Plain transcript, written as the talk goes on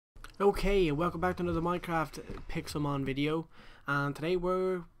Okay, welcome back to another Minecraft Pixelmon video, and today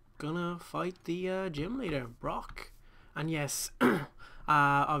we're gonna fight the gym leader, Brock. And yes,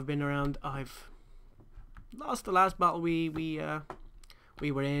 I've been around. I've lost the last battle we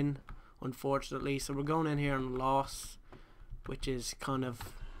were in, unfortunately. So we're going in here and loss, which is kind of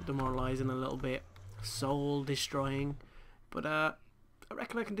demoralizing a little bit, soul destroying. But I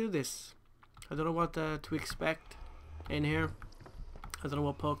reckon I can do this. I don't know what to expect in here. I don't know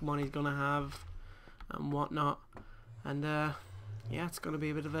what Pokemon he's gonna have and whatnot, and yeah, it's gonna be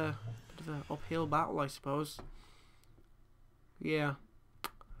a bit of an uphill battle, I suppose. Yeah.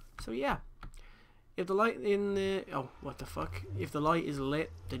 So yeah, if the light in the what the fuck? If the light is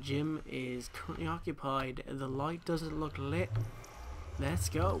lit, the gym is currently occupied. The light doesn't look lit. Let's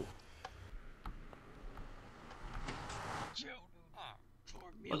go.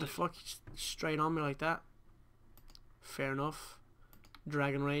 What the fuck? Straight on me like that? Fair enough.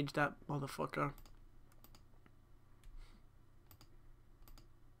 Dragon Rage that motherfucker.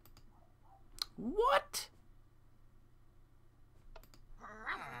 What?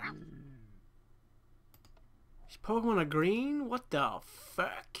 Is Pokemon are green? What the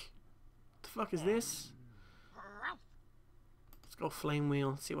fuck? What the fuck is this? Let's go Flame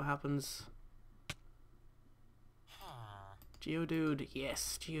Wheel, see what happens. Geodude,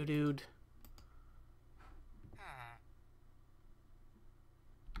 yes, Geodude.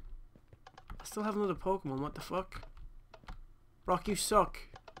 I still have another Pokemon, what the fuck? Brock, you suck.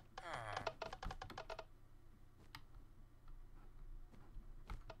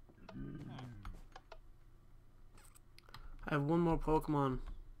 I have one more Pokemon,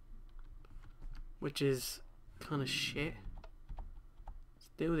 which is kind of shit.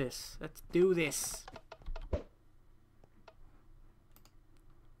 Let's do this. Let's do this.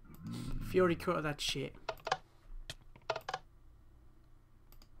 Fury cut that shit.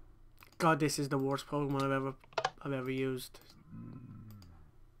 God, this is the worst Pokemon I've ever used.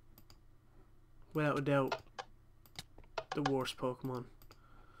 Without a doubt, the worst Pokemon.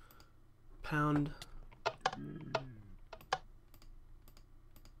 Pound.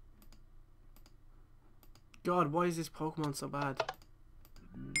 God, why is this Pokemon so bad?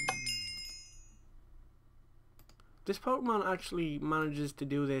 This Pokemon actually manages to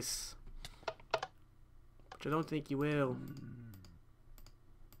do this, which I don't think he will.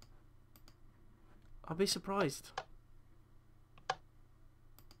 I'll be surprised.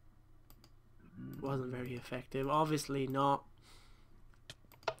 Wasn't very effective. Obviously not.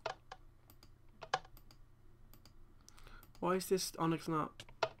 Why is this Onyx not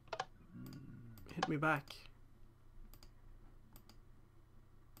hit me back?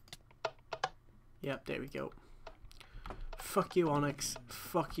 Yep, there we go. Fuck you, Onyx.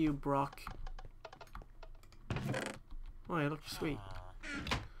 Fuck you, Brock. Oh, you look sweet.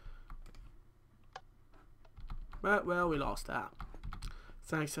 Well, we lost that.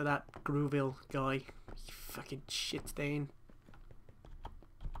 Thanks to that Grooville guy. You fucking shit stain.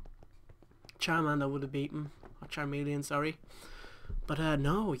 Charmander would have beaten. Or Charmeleon, sorry. But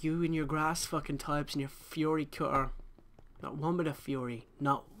no, you and your grass fucking types and your Fury Cutter. Not one bit of Fury.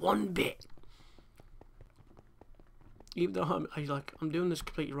 Not one bit. Even though I'm doing this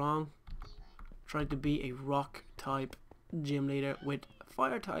completely wrong. Trying to be a rock type gym leader with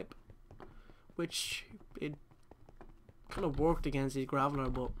fire type. Which it kind of worked against his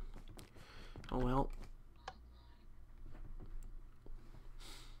Graveler, but oh well.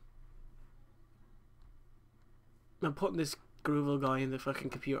 I'm putting this Grooville guy in the fucking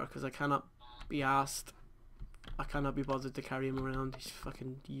computer because I cannot be asked. I cannot be bothered to carry him around. He's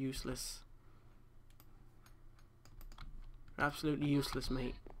fucking useless. Absolutely useless,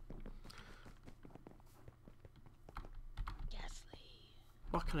 mate.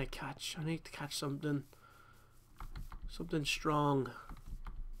 What can I catch? I need to catch something. Something strong.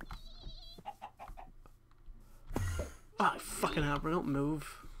 Ah, fucking hell, bro, don't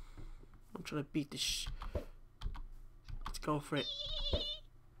move. I'm trying to beat this Let's go for it.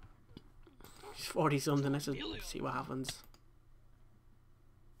 He's 40 something, let's just see what happens.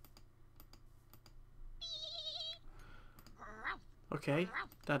 Okay,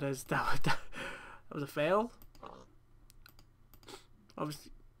 that was a fail.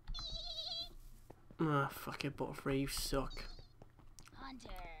 Obviously. Ah, fuck it, Butterfree, you suck.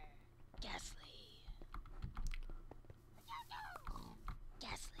 Hunter, Ghastly.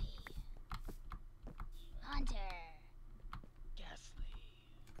 Ghastly. Hunter. Ghastly.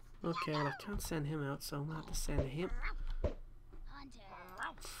 Okay, well I can't send him out, so I'm gonna have to send him. Hunter.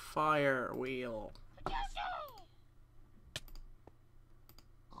 Fire Wheel.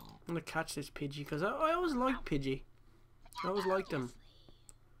 I'm gonna catch this Pidgey because I always liked Pidgey. I always liked him.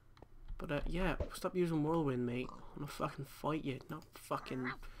 But yeah, stop using whirlwind, mate. I wanna fucking fight you, not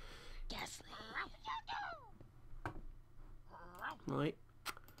fucking. Ghastly. Right.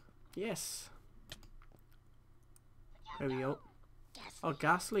 Yes. There we go. Oh,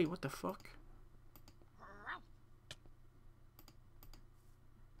 ghastly, what the fuck?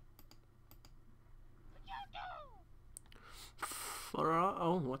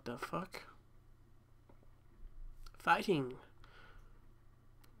 Oh, what the fuck? Fighting.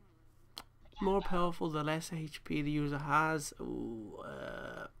 More powerful the less HP the user has. Ooh,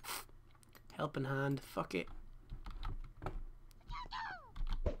 helping hand. Fuck it.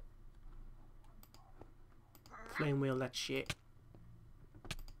 Flame wheel that shit.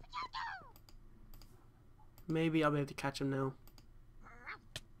 Maybe I'll be able to catch him now.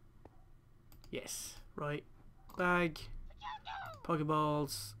 Yes. Right. Bag.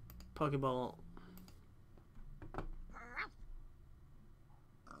 Pokeballs. Pokeball.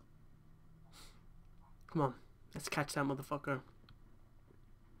 Come on. Let's catch that motherfucker.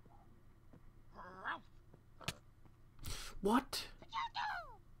 What?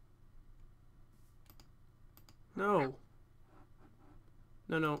 No.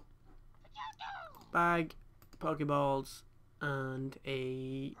 No. Bag, Pokeballs, and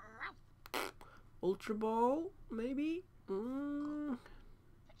a Ultra Ball, maybe?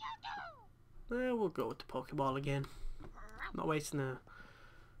 We'll go with the Pokeball again. I'm not wasting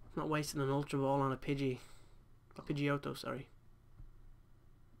an Ultra Ball on a Pidgey. A Pidgeotto, sorry.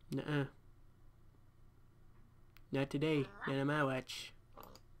 Nuh-uh. Not today. Not on my watch.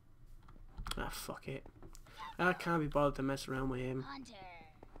 Ah, fuck it. I can't be bothered to mess around with him.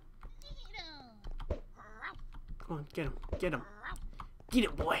 Come on, get him. Get him. Get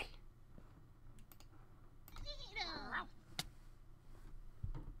him, boy.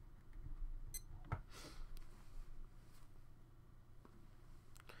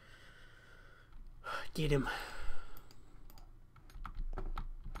 Get him.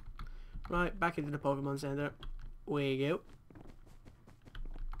 Right, back into the Pokemon Center. Way you go.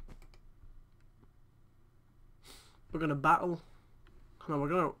 We're gonna battle.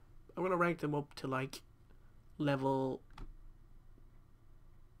 No, I'm gonna rank them up to like level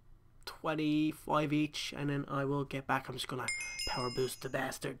 25 each, and then I will get back. I'm just gonna power boost the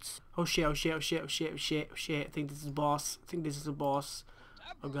bastards. Oh shit! Oh shit! Oh shit! Oh shit! Oh shit! Oh shit! I think this is a boss. I think this is a boss.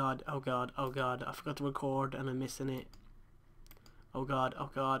 Oh god! Oh god! Oh god! I forgot to record and I'm missing it. Oh god! Oh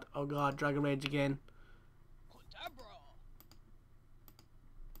god! Oh god! Dragon Rage again.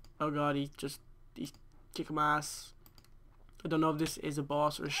 Oh god! He's kicking my ass. I don't know if this is a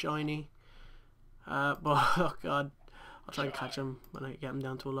boss or a shiny. But oh god. I'll try and catch him when I get him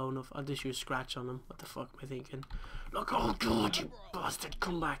down to a low enough. I'll just use Scratch on him. What the fuck am I thinking? Look, oh god, you bastard,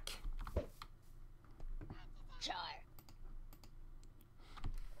 come back.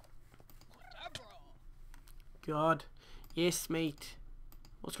 God. Yes, mate.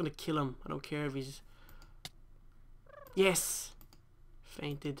 What's gonna kill him? I don't care if he's... Yes!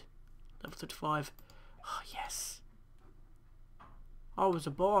 Fainted. Level 35. Oh, yes. Oh, it was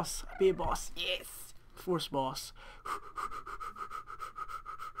a boss. I'll be a boss. Yes! First boss.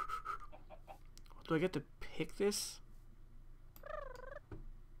 Do I get to pick this?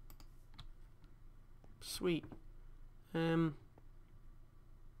 Sweet. Run,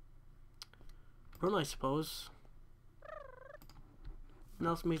 I suppose.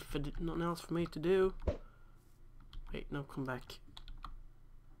 Nothing else for me to do. Wait, no, come back.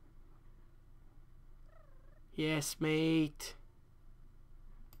 Yes, mate.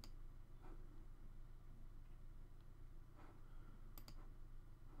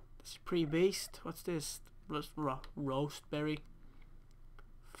 This is pre-based. What's this? Roast berry.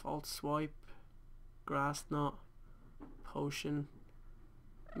 False swipe. Grass nut. Potion.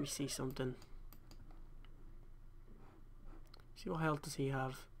 Let me see something. See what health does he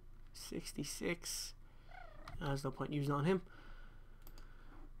have? 66. There's no point using it on him.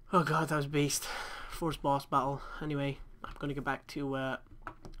 Oh god, that was beast. First boss battle. Anyway, I'm gonna get back to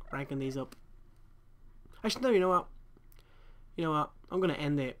ranking these up. Actually, no, you know what? You know what? I'm gonna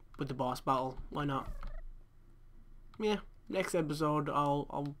end it with the boss battle. Why not? Yeah. Next episode,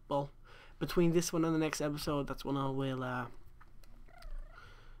 well, between this one and the next episode, that's when I will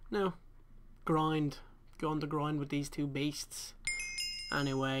grind. Go on the grind with these two beasts.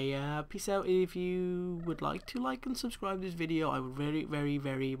 Anyway, peace out. If you would like to like and subscribe this video, I would very, very,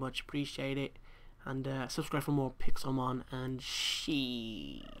 very much appreciate it. And subscribe for more Pixelmon and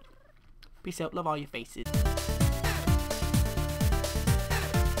she. Peace out. Love all your faces.